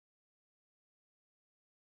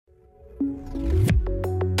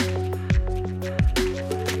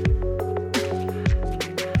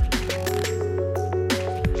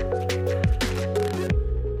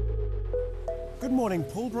morning,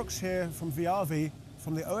 Paul Brooks here from VIAVI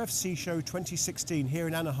from the OFC show 2016 here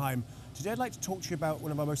in Anaheim. Today I'd like to talk to you about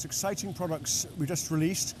one of our most exciting products we just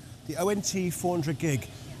released, the ONT-400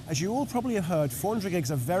 As you all probably have heard, 400 gig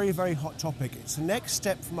is a very, very hot topic. It's the next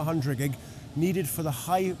step from 100 gig needed for the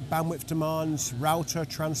high bandwidth demands, router,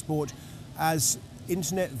 transport. As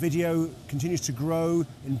internet video continues to grow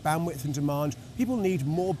in bandwidth and demand, people need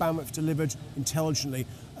more bandwidth delivered intelligently.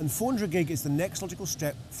 And 400 gig is the next logical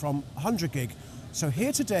step from 100 gig. So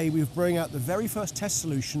here today we've brought out the very first test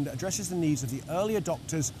solution that addresses the needs of the early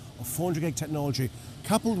adopters of 400 gig technology,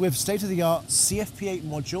 coupled with state-of-the-art CFP8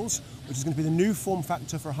 modules, which is going to be the new form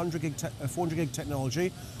factor for 400 gig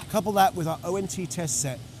technology. Couple that with our ONT test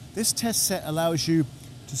set. This test set allows you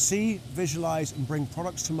to see, visualize, and bring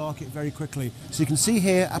products to market very quickly. So you can see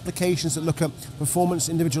here applications that look at performance,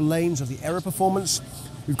 individual lanes of the error performance.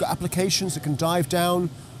 We've got applications that can dive down,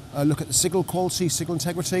 look at the signal quality, signal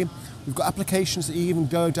integrity. We've got applications that even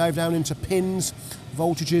dive down into pins,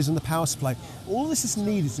 voltages, and the power supply. All this is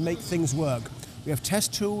needed to make things work. We have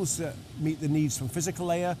test tools that meet the needs from physical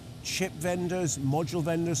layer, chip vendors, module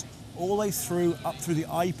vendors, all the way through, up through the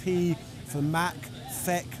IP for Mac,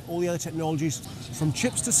 FEC, all the other technologies. From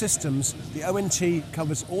chips to systems, the ONT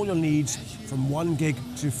covers all your needs from 1 gig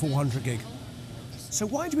to 400 gig. So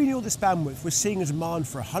why do we need all this bandwidth? We're seeing a demand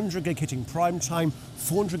for 100 gig hitting prime time,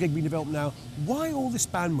 400 gig being developed now. Why all this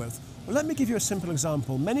bandwidth? Well, let me give you a simple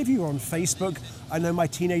example. Many of you are on Facebook. I know my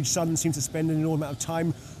teenage son seems to spend an enormous amount of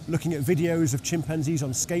time looking at videos of chimpanzees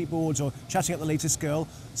on skateboards or chatting up the latest girl.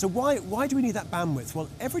 So why do we need that bandwidth? Well,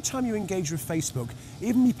 every time you engage with Facebook,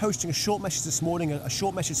 even me posting a short message this morning, a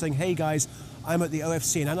short message saying, hey guys, I'm at the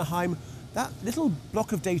OFC in Anaheim, that little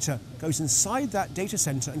block of data goes inside that data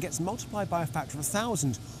center and gets multiplied by a factor of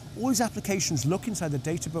 1,000. All these applications look inside the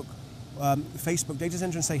Facebook data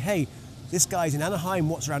center and say, hey, this guy's in Anaheim,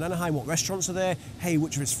 what's around Anaheim, what restaurants are there, hey,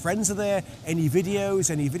 which of his friends are there, any videos,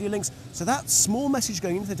 any video links. So that small message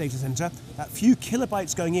going into the data center, that few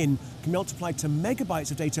kilobytes going in, can be multiplied to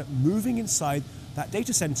megabytes of data moving inside that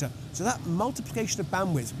data center. So that multiplication of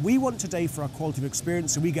bandwidth, we want today for our quality of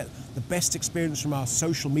experience, so we get the best experience from our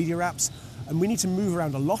social media apps, and we need to move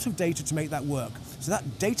around a lot of data to make that work. So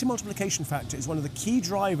that data multiplication factor is one of the key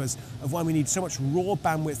drivers of why we need so much raw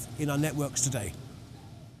bandwidth in our networks today.